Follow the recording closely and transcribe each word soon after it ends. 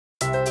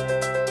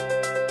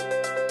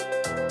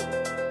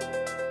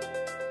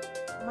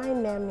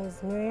name is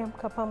Mirriam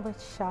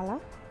Chishala,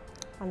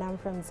 and I'm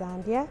from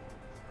Zambia,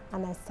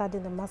 and I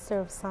studied the Master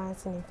of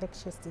Science in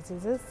Infectious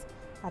Diseases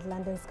at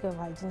London School of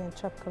Hygiene and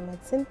Tropical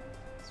Medicine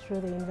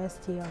through the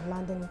University of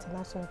London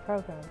International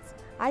Programs.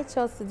 I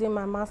chose to do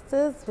my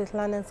Masters with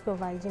London School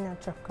of Hygiene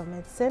and Tropical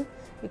Medicine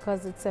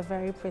because it's a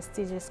very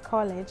prestigious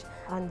college,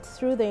 and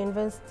through the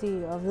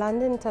University of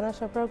London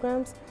International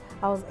Programs,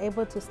 I was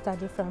able to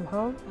study from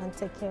home and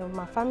take care of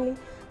my family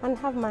and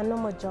have my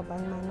normal job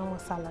and my normal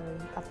salary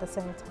at the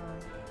same time.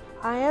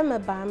 I am a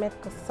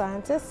biomedical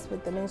scientist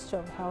with the Ministry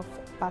of Health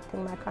back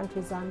in my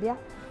country, Zambia.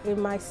 In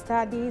my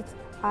studies,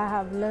 I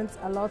have learned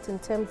a lot in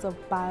terms of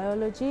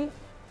biology,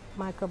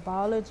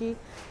 microbiology,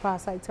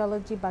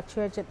 parasitology,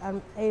 bacteriology, and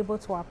I'm able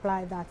to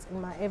apply that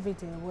in my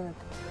everyday work.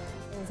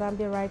 In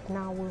Zambia right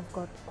now, we've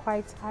got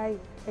quite high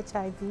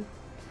HIV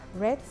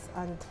rates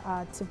and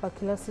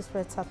tuberculosis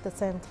rates at the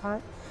same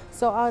time.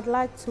 So I would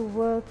like to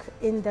work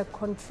in the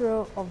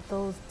control of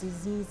those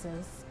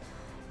diseases,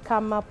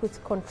 come up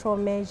with control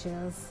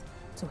measures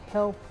to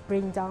help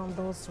bring down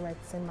those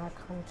rates in my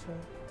country.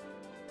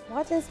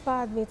 What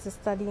inspired me to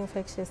study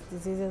infectious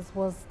diseases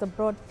was the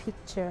broad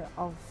picture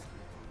of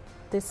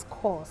this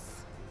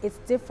course. It's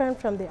different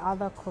from the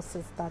other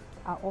courses that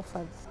are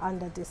offered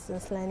under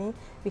distance learning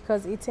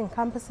because it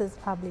encompasses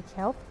public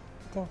health,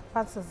 it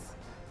encompasses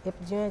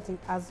epidemiology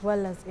as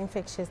well as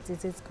infectious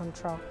disease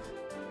control.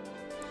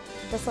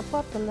 The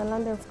support from the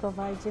London School of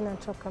Hygiene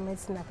and Tropical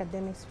Medicine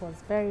academics was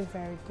very,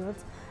 very good.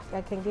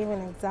 I can give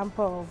an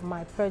example of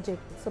my project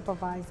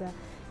supervisor.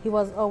 He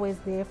was always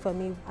there for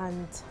me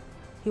and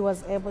he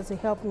was able to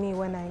help me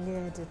when I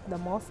needed it the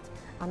most.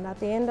 And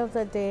at the end of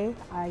the day,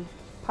 I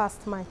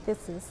passed my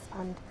thesis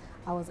and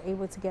I was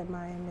able to get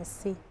my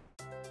MSc.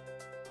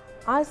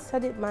 I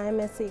studied my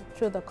MSc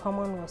through the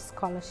Commonwealth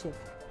Scholarship.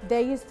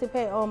 They used to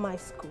pay all my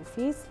school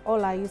fees.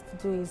 All I used to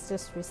do is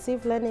just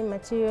receive learning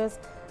materials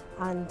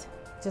and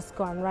just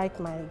go and write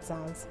my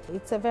exams.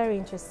 It's a very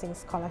interesting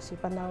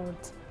scholarship and I would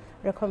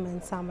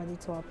recommend somebody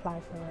to apply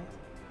for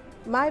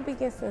it. My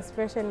biggest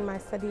inspiration in my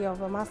study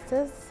of a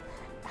master's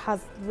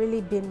has really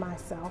been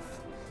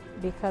myself,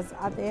 because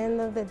at the end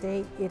of the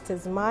day, it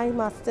is my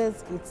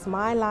master's, it's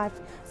my life,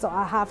 so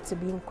I have to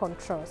be in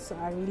control. So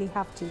I really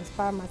have to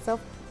inspire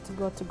myself to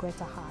go to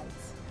greater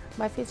heights.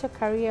 My future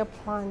career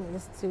plan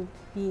is to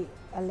be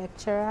a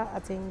lecturer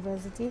at a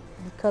university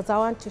because I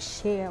want to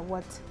share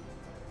what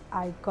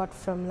I got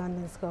from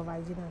London School of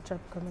Hygiene and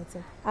Tropical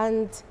Medicine.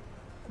 And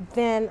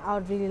then I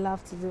would really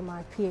love to do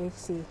my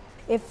PhD.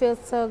 It feels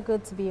so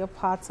good to be a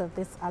part of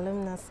this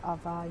alumnus of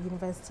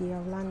University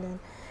of London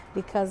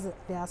because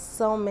there are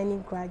so many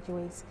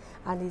graduates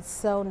and it's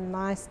so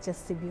nice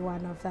just to be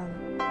one of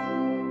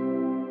them.